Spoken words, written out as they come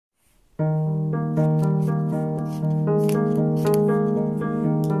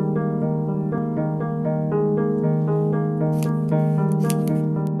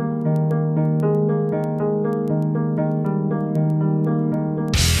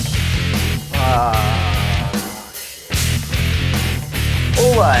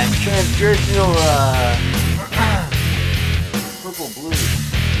and transgressional, purple blue.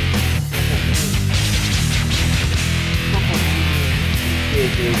 Purple blue. Yeah,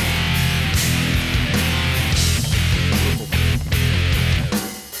 dude.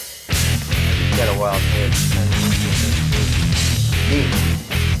 He's got a wild head. Me.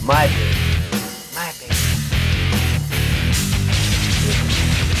 My baby. My baby.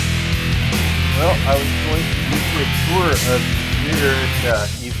 Well, I was going to give you a tour of GoodEarth.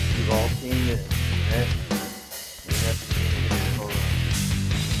 You've all seen this, right? You have to see this. Hold on.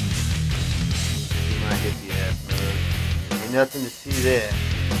 See my hippie ass mode. Ain't nothing to see there.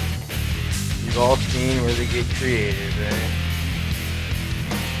 You've all seen where they get creative, right?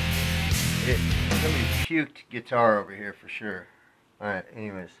 Somebody puked guitar over here for sure. Alright,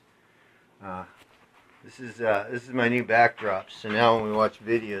 anyways. This is my new backdrop. So now when we watch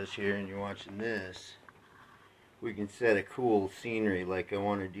videos here and you're watching this, we can set a cool scenery, like I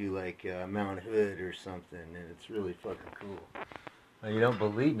want to do like Mount Hood or something, and it's really fucking cool. Well, you don't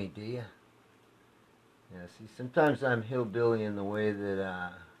believe me, do you? Yeah, see, sometimes I'm hillbilly in the way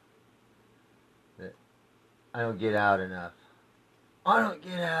that that I don't get out enough. I don't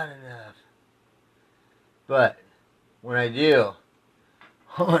get out enough. But when I do,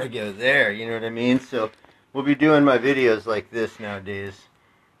 I want to go there, you know what I mean? So we'll be doing my videos like this nowadays,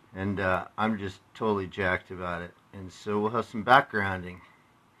 and I'm just totally jacked about it. And so we'll have some backgrounding,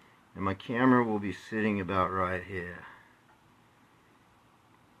 and my camera will be sitting about right here.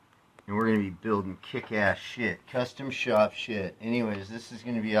 And we're going to be building kick-ass shit, custom shop shit. Anyways, this is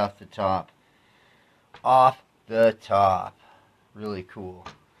going to be off the top. Off the top. Really cool.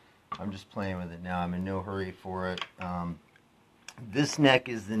 I'm just playing with it now. I'm in no hurry for it. This neck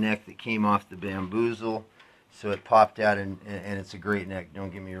is the neck that came off the bamboozle, so it popped out, and it's a great neck,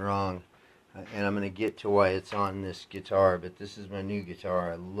 don't get me wrong. And I'm going to get to why it's on this guitar, but this is my new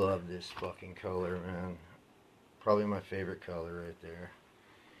guitar. I love this fucking color, man. Probably my favorite color right there.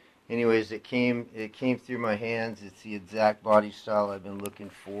 Anyways, it came through my hands. It's the exact body style I've been looking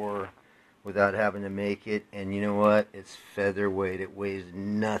for without having to make it. And you know what? It's featherweight. It weighs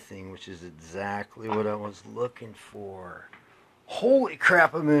nothing, which is exactly what I was looking for. Holy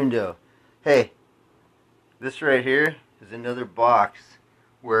crap-a-mundo. Hey, this right here is another box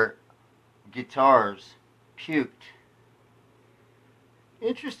where guitars puked.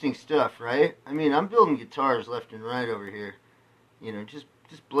 Interesting stuff, right? I mean, I'm building guitars left and right over here. You know, just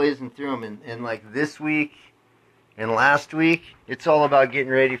blazing through them. And like this week and last week, it's all about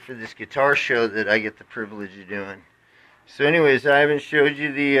getting ready for this guitar show that I get the privilege of doing. So anyways, I haven't showed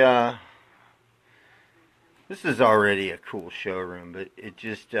you the... This is already a cool showroom, but it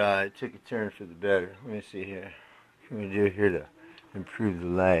just it took a turn for the better. Let me see here. What can we do here to improve the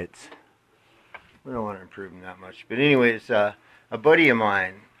lights? We don't want to improve them that much. But anyways, a buddy of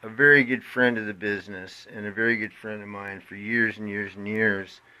mine, a very good friend of the business, and a very good friend of mine for years and years and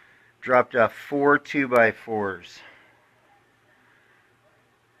years, dropped off 4 2x4s.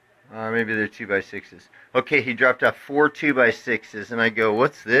 Maybe they're 2x6s. Okay, he dropped off 4 2x6s, and I go,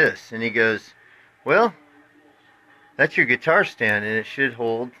 "What's this?" And he goes, "Well, that's your guitar stand, and it should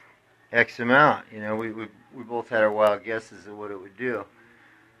hold X amount." You know, we both had our wild guesses of what it would do.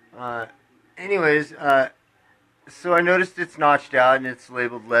 Anyways, so I noticed it's notched out, and it's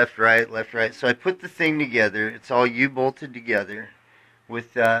labeled left, right, left, right. So I put the thing together. It's all U-bolted together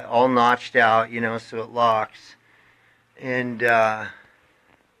with all notched out, you know, so it locks. And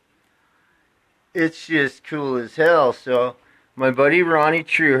it's just cool as hell. So my buddy Ronnie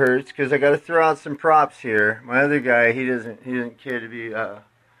Truehertz, because I got to throw out some props here. My other guy, he doesn't care to be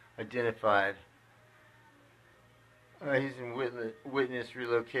identified. He's in witness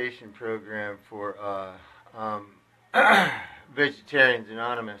relocation program for Vegetarians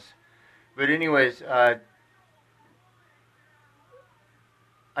Anonymous. But anyways, I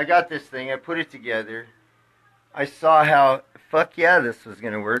got this thing. I put it together. I saw how, fuck yeah, this was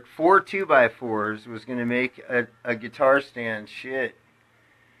going to work. 4 2x4s was going to make a guitar stand shit.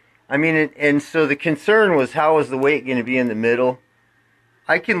 I mean, and so the concern was, how was the weight going to be in the middle?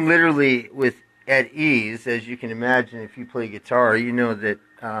 I can literally, at ease, as you can imagine, if you play guitar, you know that,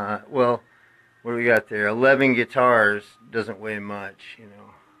 well, what do we got there? 11 guitars doesn't weigh much, you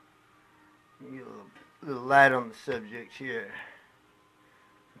know. Get a little light on the subject here.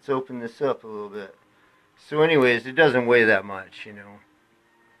 Let's open this up a little bit. So anyways, it doesn't weigh that much, you know.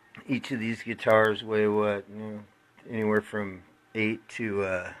 Each of these guitars weigh what, you know, anywhere from 8 to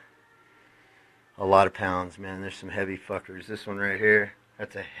a lot of pounds, man. There's some heavy fuckers. This one right here,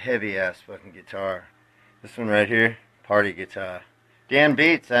 that's a heavy ass fucking guitar. This one right here, party guitar. Dan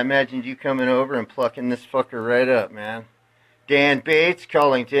Beats, I imagined you coming over and plucking this fucker right up, man. Dan Bates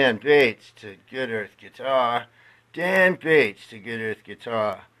calling Dan Bates to GoodEarth Guitar. Dan Bates to GoodEarth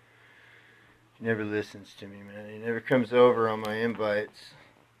Guitar. He never listens to me, man. He never comes over on my invites.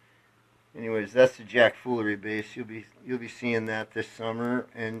 Anyways, that's the Jack Foolery bass. You'll be seeing that this summer,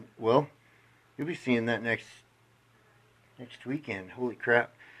 and well, you'll be seeing that next weekend. Holy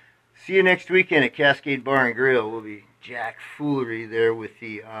crap! See you next weekend at Cascade Bar and Grill. We'll be Jack Foolery there with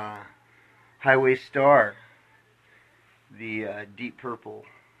the Highway Star, the Deep Purple.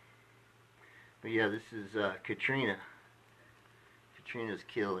 But yeah, this is Katrina. Katrina's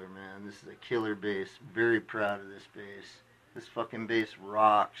killer, man. This is a killer bass. Very proud of this bass. This fucking bass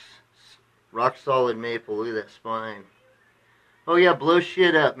rocks. Rock solid maple. Look at that spine. Oh yeah, blow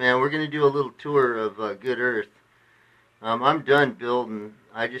shit up, man. We're gonna do a little tour of GoodEarth. I'm done building.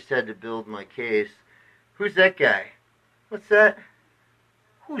 I just had to build my case. Who's that guy? What's that?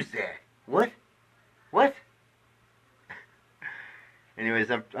 Who's that? What? What?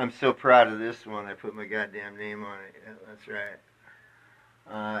 Anyways, I'm so proud of this one. I put my goddamn name on it. Yeah, that's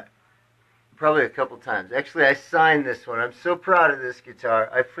right. Probably a couple times. Actually, I signed this one. I'm so proud of this guitar.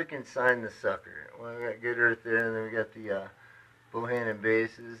 I freaking signed the sucker. Well, we got GoodEarth there, and then we got the bohannon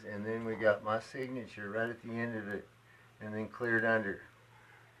basses, and then we got my signature right at the end of it, and then cleared under.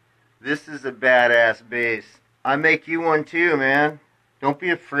 This is a badass bass. I make you one too, man. Don't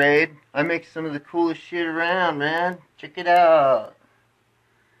be afraid. I make some of the coolest shit around, man. Check it out.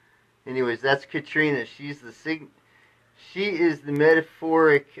 Anyways, that's Katrina. She is the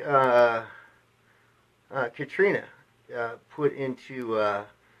metaphoric Katrina put into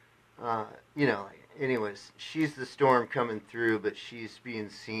you know. Anyways, she's the storm coming through, but she's being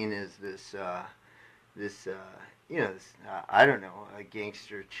seen as this you know, this, I don't know, a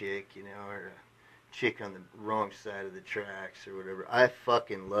gangster chick, you know, or a chick on the wrong side of the tracks or whatever. I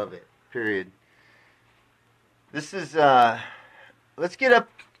fucking love it. Period. This is let's get up.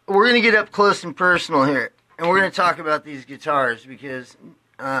 We're gonna get up close and personal here, and we're gonna talk about these guitars because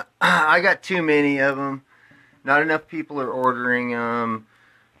I got too many of them. Not enough people are ordering them.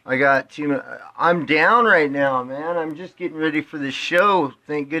 I'm down right now, man. I'm just getting ready for the show.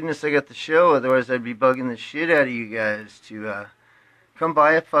 Thank goodness I got the show. Otherwise, I'd be bugging the shit out of you guys to come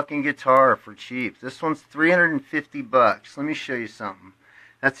buy a fucking guitar for cheap. This one's $350. Let me show you something.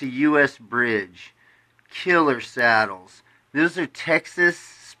 That's a U.S. bridge. Killer saddles. Those are Texas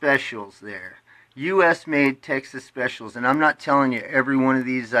specials there. U.S. made Texas specials. And I'm not telling you every one of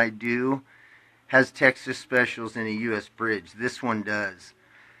these I do has Texas specials in a U.S. bridge. This one does.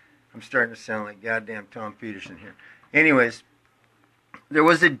 I'm starting to sound like goddamn Tom Peterson here. Anyways, there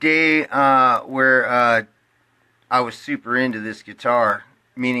was a day where I was super into this guitar,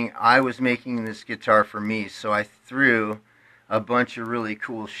 meaning I was making this guitar for me, so I threw a bunch of really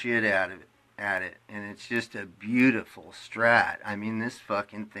cool shit at it, and it's just a beautiful Strat. I mean, this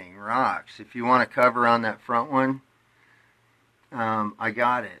fucking thing rocks. If you want a cover on that front one, I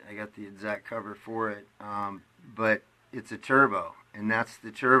got it. I got the exact cover for it, but it's a turbo. And that's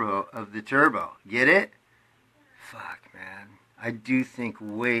the turbo of the turbo. Get it? Fuck, man. I do think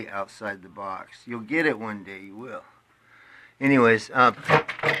way outside the box. You'll get it one day. You will. Anyways,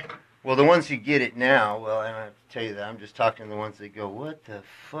 well, the ones who get it now, well, I don't have to tell you that. I'm just talking to the ones that go, what the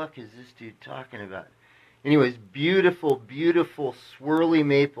fuck is this dude talking about? Anyways, beautiful, beautiful swirly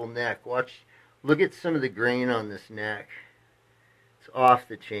maple neck. Watch. Look at some of the grain on this neck. It's off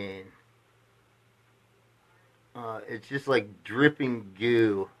the chain. It's just like dripping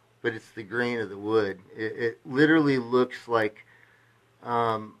goo, but it's the grain of the wood. It literally looks like,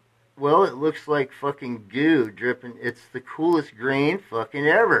 well, it looks like fucking goo dripping. It's the coolest grain fucking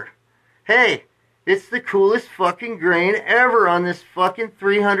ever. Hey, it's the coolest fucking grain ever on this fucking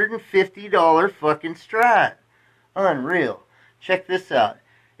 $350 fucking Strat. Unreal. Check this out.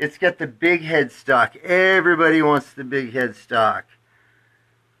 It's got the big headstock. Everybody wants the big headstock.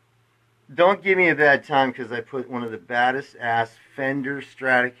 Don't give me a bad time because I put one of the baddest ass Fender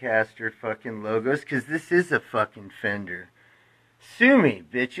Stratocaster fucking logos, because this is a fucking Fender. Sue me,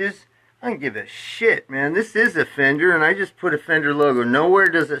 bitches. I don't give a shit, man. This is a Fender, and I just put a Fender logo. Nowhere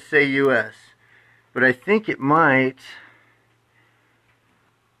does it say US. But I think it might.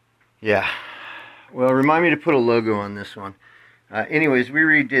 Yeah. Well, remind me to put a logo on this one. Anyways, we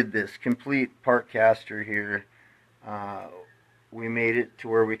redid this. Complete part caster here. We made it to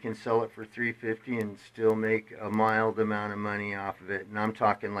where we can sell it for $350 and still make a mild amount of money off of it. And I'm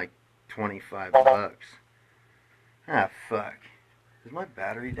talking like 25 bucks. Ah, fuck. Is my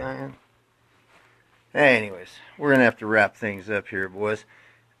battery dying? Anyways, we're going to have to wrap things up here, boys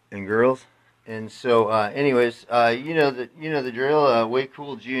and girls. And so, anyways, you know the drill. Way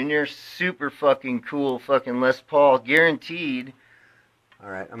Cool Junior, super fucking cool, fucking Les Paul, guaranteed. All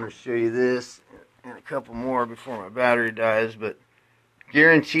right, I'm gonna show you this and a couple more before my battery dies, but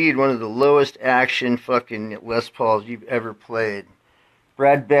guaranteed one of the lowest action fucking Les Pauls you've ever played.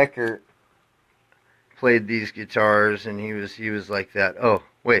 Brad Becker played these guitars, and he was like that. Oh,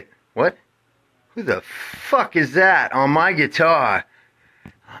 wait, what? Who the fuck is that on my guitar?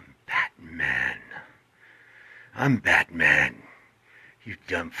 I'm Batman. I'm Batman. You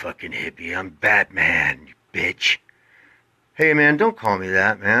dumb fucking hippie. I'm Batman, you bitch. Hey, man, don't call me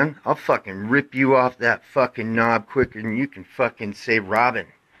that, man. I'll fucking rip you off that fucking knob quicker than you can fucking say Robin.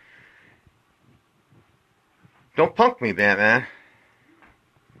 Don't punk me, Batman.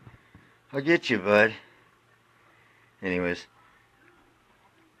 I'll get you, bud. Anyways,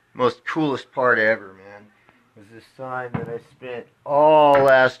 most coolest part ever, man, was this sign that I spent all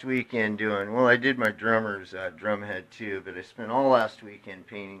last weekend doing. Well, I did my drummer's drum head too, but I spent all last weekend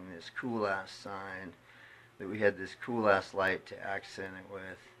painting this cool ass sign that we had this cool ass light to accent it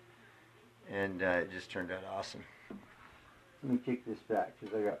with, and it just turned out awesome. Let me kick this back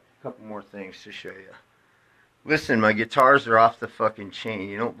because I got a couple more things to show you. Listen, my guitars are off the fucking chain.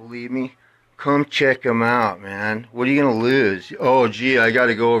 You don't believe me? Come check him out, man. What are you gonna lose? Oh, gee, I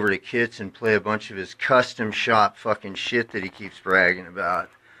gotta go over to Kit's and play a bunch of his custom shop fucking shit that he keeps bragging about.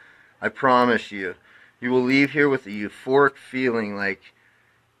 I promise you, you will leave here with a euphoric feeling like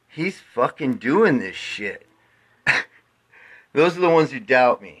he's fucking doing this shit. Those are the ones who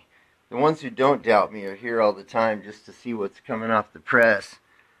doubt me. The ones who don't doubt me are here all the time just to see what's coming off the press.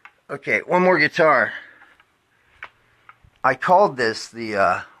 Okay, one more guitar. I called this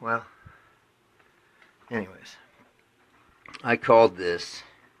the, well, anyways, I called this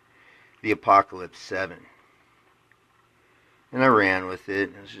the Apocalypse 7. And I ran with it.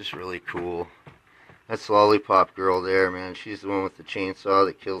 It was just really cool. That's Lollipop Girl there, man. She's the one with the chainsaw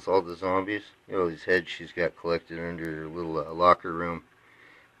that kills all the zombies. You know, these heads she's got collected under her little locker room.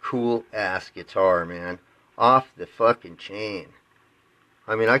 Cool ass guitar, man. Off the fucking chain.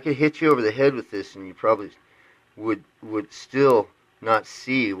 I mean, I could hit you over the head with this and you probably would still not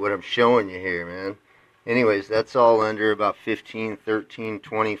see what I'm showing you here, man. Anyways, that's all under about 15, 13,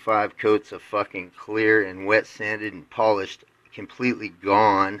 25 coats of fucking clear and wet sanded and polished, completely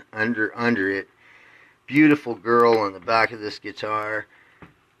gone under it. Beautiful girl on the back of this guitar.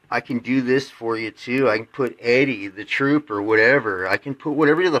 I can do this for you too. I can put Eddie, the Trooper, whatever. I can put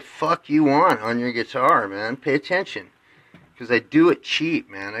whatever the fuck you want on your guitar, man. Pay attention. Because I do it cheap,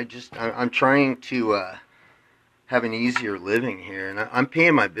 man. I'm trying to have an easier living here, and I'm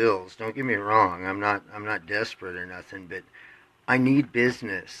paying my bills. Don't get me wrong. I'm not desperate or nothing, but I need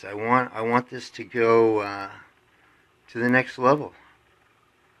business. I want this to go to the next level.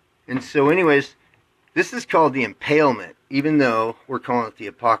 And so, anyways, this is called the Impalement, even though we're calling it the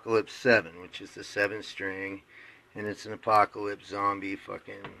Apocalypse 7, which is the 7-string, and it's an apocalypse zombie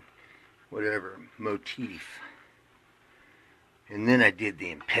fucking whatever motif. And then I did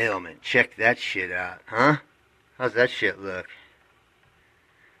the Impalement. Check that shit out, huh? How's that shit look?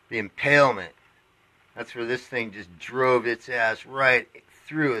 The Impalement. That's where this thing just drove its ass right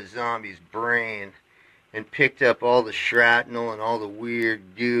through a zombie's brain and picked up all the shrapnel and all the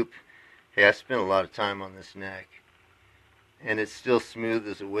weird goop. Hey, I spent a lot of time on this neck. And it's still smooth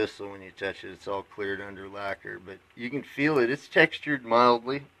as a whistle when you touch it. It's all cleared under lacquer. But you can feel it. It's textured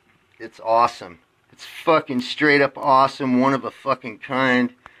mildly. It's awesome. It's fucking straight up awesome. One of a fucking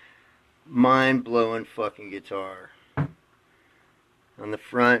kind. Mind-blowing fucking guitar. On the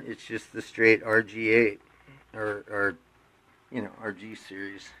front, it's just the straight RG8. Or you know, RG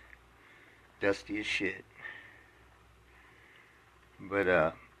series. Dusty as shit.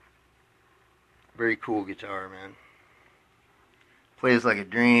 But, very cool guitar, man. Plays like a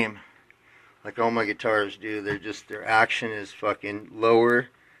dream. Like all my guitars do. Their action is fucking lower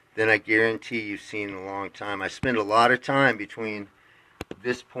than I guarantee you've seen in a long time. I spend a lot of time between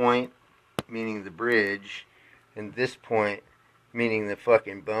this point, meaning the bridge, and this point, meaning the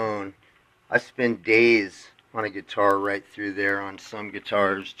fucking bone. I spend days on a guitar right through there on some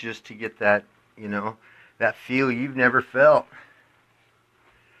guitars just to get that, you know, that feel you've never felt.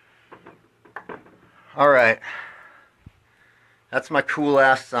 Alright, that's my cool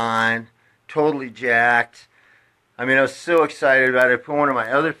ass sign, totally jacked. I mean, I was so excited about it. I put one of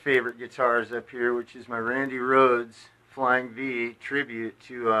my other favorite guitars up here, which is my Randy Rhoads Flying V tribute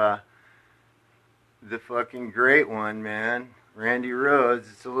to the fucking great one, man. Randy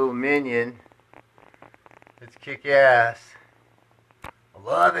Rhoads. It's a little minion. It's kick ass. I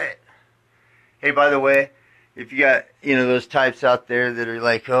love it. Hey, by the way, if you got, you know, those types out there that are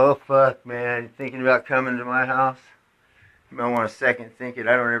like, oh, fuck, man, thinking about coming to my house, you might want to second think it.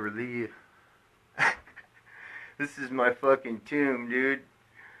 I don't ever leave. This is my fucking tomb, dude.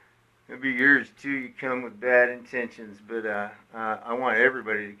 It'll be yours, too. You come with bad intentions, but I want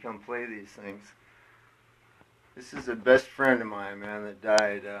everybody to come play these things. This is a best friend of mine, man, that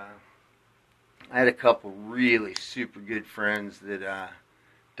died. I had a couple really super good friends that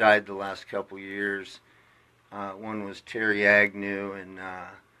died the last couple years. One was Terry Agnew, and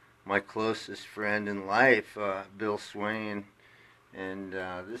my closest friend in life, Bill Swain. And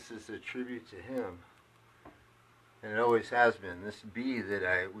this is a tribute to him. And it always has been. This bee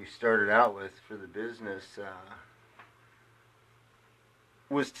that we started out with for the business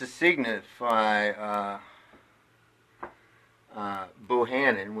was to signify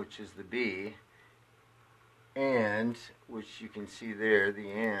bohannon, which is the bee, and, which you can see there, the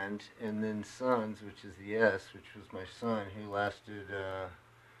and then sons, which is the S, which was my son, who lasted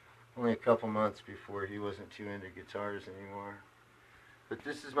only a couple months before he wasn't too into guitars anymore. But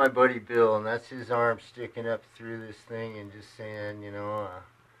this is my buddy Bill, and that's his arm sticking up through this thing and just saying, you know,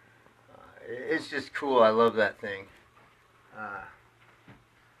 it's just cool. I love that thing.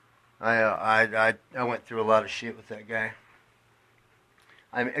 I went through a lot of shit with that guy.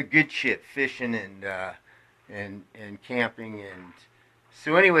 I mean, a good shit, fishing and camping, and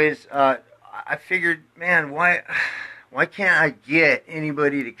so anyways, I figured, man, why can't I get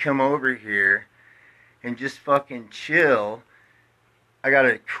anybody to come over here and just fucking chill? I got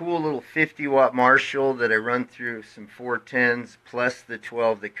a cool little 50-watt Marshall that I run through some 410s plus the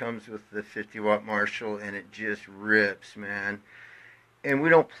 12 that comes with the 50-watt Marshall, and it just rips, man. And we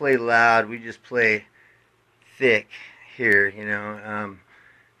don't play loud, we just play thick here, you know.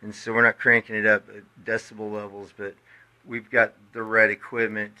 And so we're not cranking it up at decibel levels, but we've got the right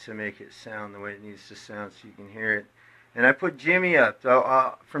equipment to make it sound the way it needs to sound so you can hear it. And I put Jimmy up.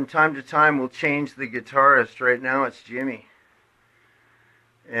 From time to time, we'll change the guitarist. Right now, it's Jimmy.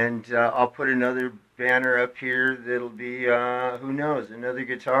 And I'll put another banner up here that'll be, who knows, another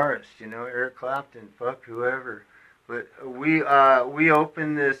guitarist, you know, Eric Clapton, fuck whoever. But we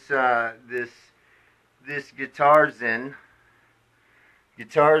open this Guitars In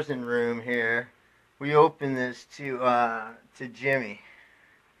room here. We open this to Jimmy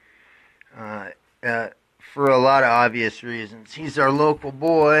for a lot of obvious reasons. He's our local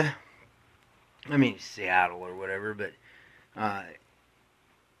boy. I mean, Seattle or whatever, but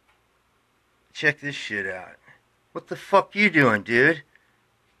check this shit out. What the fuck you doing, dude?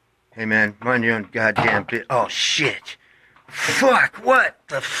 Hey, man, mind your own goddamn bit. Oh, shit. Fuck, what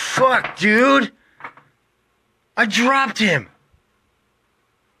the fuck, dude? I dropped him.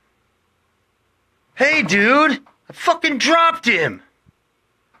 Hey, dude, I fucking dropped him.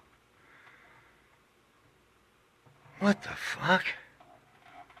 What the fuck?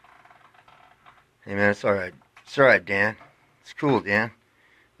 Hey, man, it's alright. It's alright, Dan. It's cool, Dan.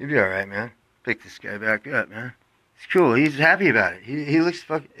 You'll be alright, man. Pick this guy back up, man. It's cool. He's happy about it. He looks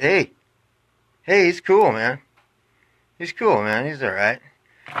fucking... Hey, he's cool, man. He's cool, man. He's alright.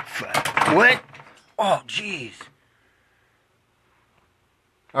 What? Oh, jeez.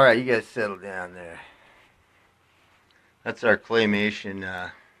 Alright, you guys settle down there. That's our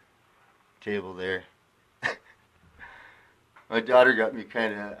claymation table there. My daughter got me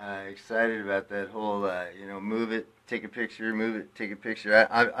kind of excited about that whole, you know, move it, take a picture, move it, take a picture.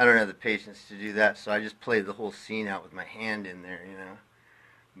 I don't have the patience to do that, so I just played the whole scene out with my hand in there, you know.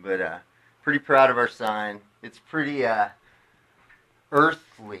 But pretty proud of our sign. It's pretty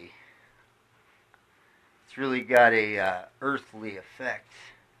earthly. It's really got a earthly effect.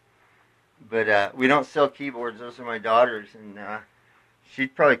 But we don't sell keyboards. Those are my daughter's, and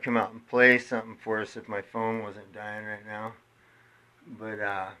she'd probably come out and play something for us if my phone wasn't dying right now. But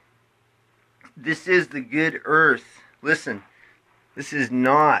this is the GoodEarth. Listen, this is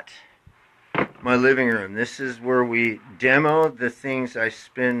not my living room. This is where we demo the things I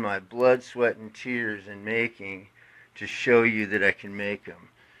spend my blood, sweat, and tears in making to show you that I can make them.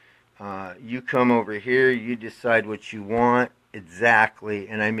 You come over here, you decide what you want exactly,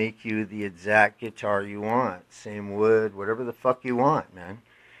 and I make you the exact guitar you want. Same wood, whatever the fuck you want, man.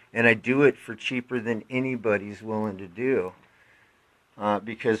 And I do it for cheaper than anybody's willing to do.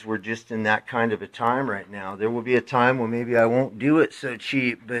 Because we're just in that kind of a time right now. There will be a time when maybe I won't do it so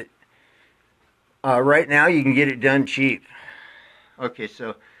cheap, but right now you can get it done cheap. Okay,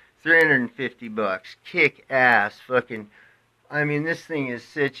 so $350, kick ass, fucking. I mean, this thing is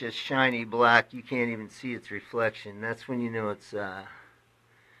such a shiny black you can't even see its reflection. That's when you know it's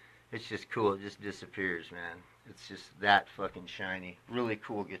just cool. It just disappears, man. It's just that fucking shiny. Really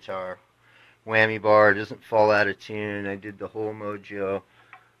cool guitar. whammy bar, doesn't fall out of tune. I did the whole mojo.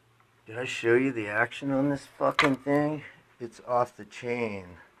 Did I show you the action on this fucking thing? It's off the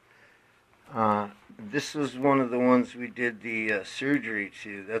chain. This was one of the ones we did the surgery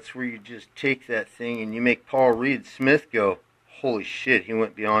to. That's where you just take that thing and you make Paul Reed Smith go, holy shit, he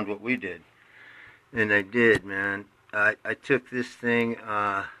went beyond what we did. And I did, man. I took this thing,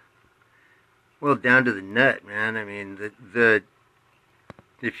 well, down to the nut, man. I mean,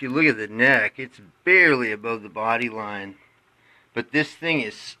 if you look at the neck, it's barely above the body line. But this thing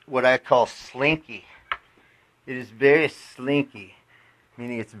is what I call slinky. It is very slinky,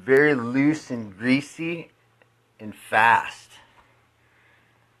 meaning it's very loose and greasy and fast.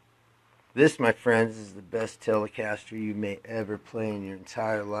 This, my friends, is the best Telecaster you may ever play in your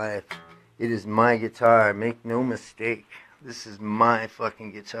entire life. It is my guitar, make no mistake. This is my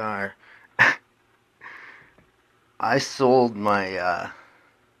fucking guitar. I sold my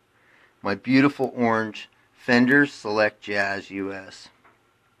my beautiful orange Fender Select Jazz US,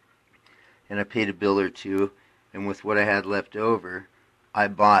 and I paid a bill or two, and with what I had left over, I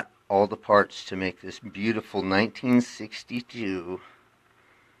bought all the parts to make this beautiful 1962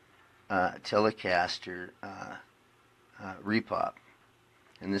 Telecaster repop.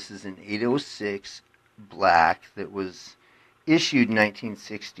 And this is an 806 black that was issued in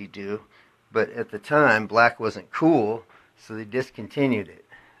 1962, but at the time black wasn't cool, so they discontinued it.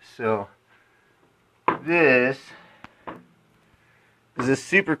 So this is a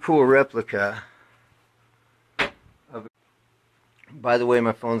super cool replica of. By the way,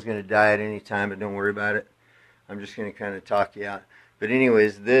 my phone's going to die at any time, but don't worry about it. I'm just going to kind of talk you out. But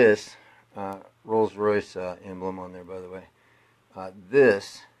anyways, this Rolls-Royce emblem on there, by the way.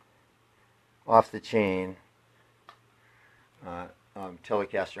 This off the chain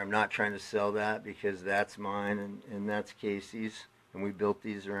Telecaster. I'm not trying to sell that because that's mine and that's Casey's, and we built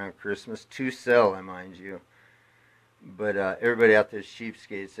these around Christmas to sell, I mind you. But everybody out there's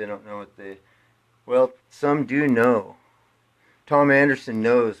cheapskates. They don't know what they. Well, some do know. Tom Anderson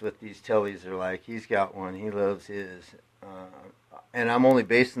knows what these tellies are like. He's got one. He loves his. And I'm only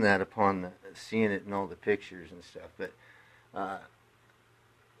basing that upon seeing it in all the pictures and stuff. But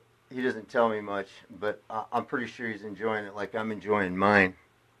he doesn't tell me much. But I'm pretty sure he's enjoying it like I'm enjoying mine.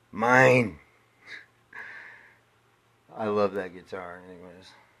 Mine! I love that guitar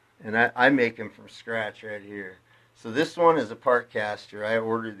anyways. And I make them from scratch right here. So this one is a part caster. I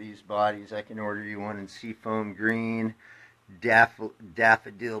order these bodies. I can order you one in seafoam green,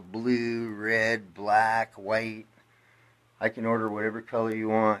 daffodil blue, red, black, white. I can order whatever color you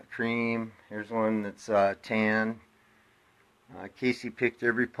want. Cream. Here's one that's tan. Casey picked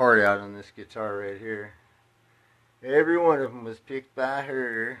every part out on this guitar right here. Every one of them was picked by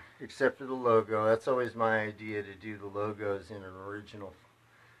her, except for the logo. That's always my idea, to do the logos in an original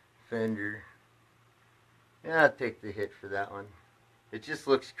Fender. Yeah, I'd take the hit for that one. It just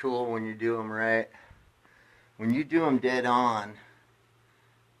looks cool when you do them right. When you do them dead on,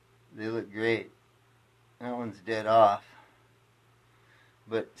 they look great. That one's dead off.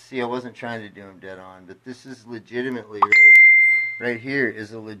 But see, I wasn't trying to do them dead on. But this is legitimately, right here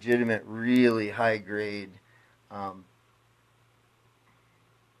is a legitimate, really high grade,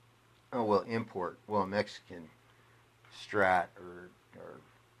 import, Mexican Strat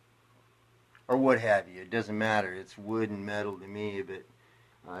or what have you. It doesn't matter. It's wood and metal to me, but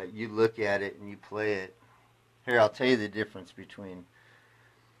you look at it and you play it. Here, I'll tell you the difference between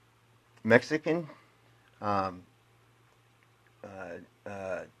Mexican,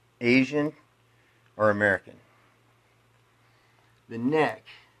 Asian, or American. The neck,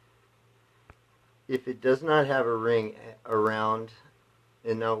 if it does not have a ring around,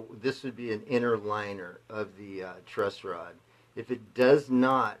 and now this would be an inner liner of the truss rod. If it does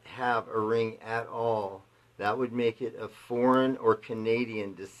not have a ring at all, that would make it of foreign or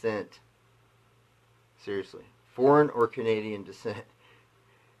Canadian descent. Seriously, foreign or Canadian descent.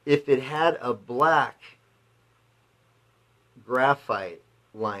 If it had a black graphite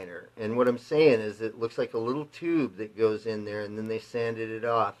liner, and what I'm saying is it looks like a little tube that goes in there, and then they sanded it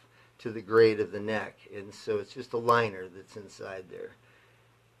off to the grade of the neck, and so it's just a liner that's inside there.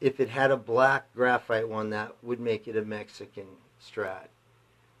 If it had a black graphite one, that would make it a Mexican Strat.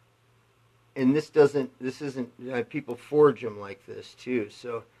 And this isn't, people forge them like this too,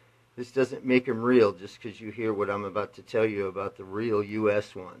 so this doesn't make them real just because you hear what I'm about to tell you about the real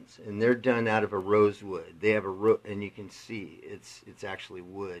U.S. ones. And they're done out of a rosewood. They have and you can see it's actually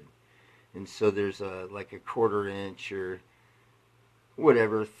wood. And so there's like a 1/4 inch or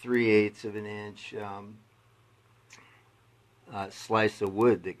whatever, 3/8 of an inch slice of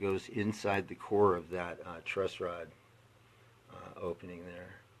wood that goes inside the core of that truss rod opening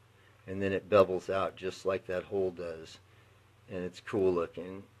there. and then it bevels out just like that hole does, and it's cool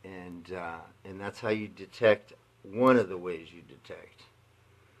looking, and that's how you detect, one of the ways you detect.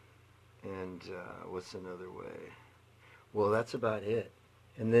 And what's another way? Well, that's about it.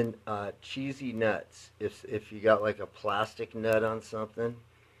 And then cheesy nuts. If you got like a plastic nut on something,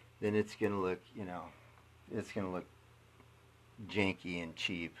 then it's gonna look, it's gonna look janky and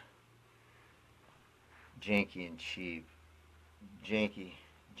cheap. Janky and cheap. Janky,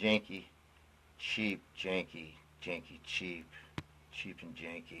 janky, cheap, janky, janky, cheap, cheap and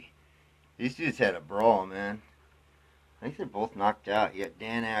janky. These dudes had a brawl, man. I think they're both knocked out. You got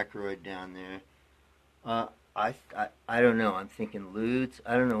Dan Aykroyd down there. I don't know. I'm thinking Ludes.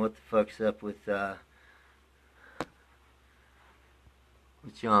 I don't know what the fuck's up with John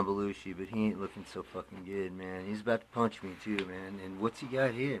Belushi, but he ain't looking so fucking good, man. He's about to punch me too, man. And what's he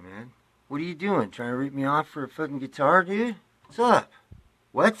got here, man? What are you doing? Trying to rip me off for a fucking guitar, dude? What's up?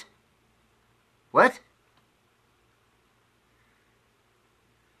 What? What?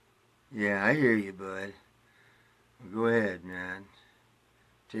 Yeah, I hear you, bud. Well, go ahead, man.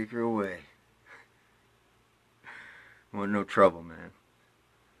 Take her away. Want no trouble, man.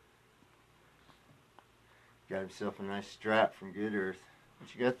 Got himself a nice strap from GoodEarth.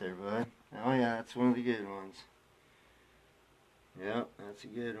 What you got there, bud? Oh yeah, that's one of the good ones. Yep, that's a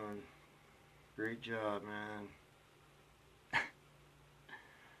good one. Great job, man.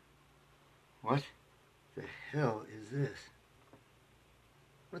 What the hell is this?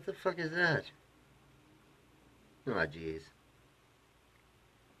 What the fuck is that? Oh, jeez.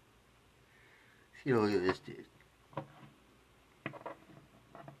 See, look at this dude.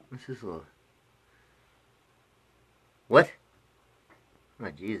 What's this little... What?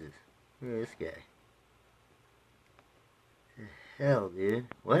 Oh, Jesus. Look at this guy. The hell, dude?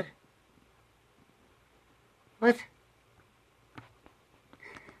 What? What?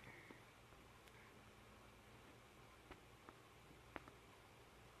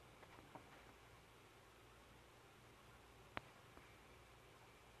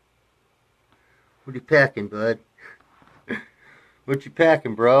 What are you packing, bud? What you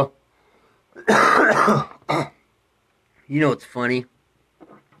packing, bro? You know what's funny?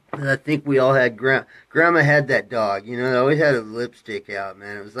 I think we all had Grandma had that dog. You know, they always had a lipstick out,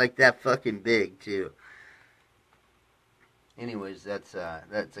 man. It was like that fucking big too. Anyways, that's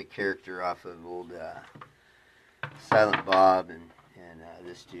a character off of old Silent Bob and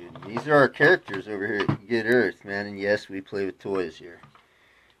this dude. These are our characters over here at GoodEarth, man. And yes, we play with toys here.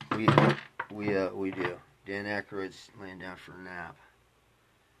 We do. Dan Aykroyd's laying down for a nap.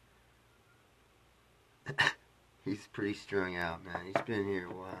 He's pretty strung out, man. He's been here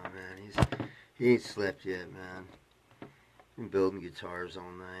a while, man. He ain't slept yet, man. Been building guitars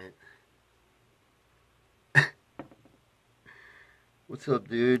all night. What's up,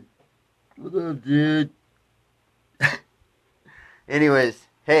 dude? What up, dude? Anyways,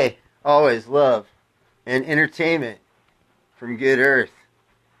 hey, always love and entertainment from GoodEarth.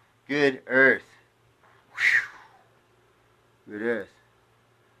 GoodEarth. GoodEarth.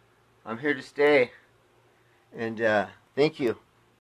 I'm here to stay. And thank you.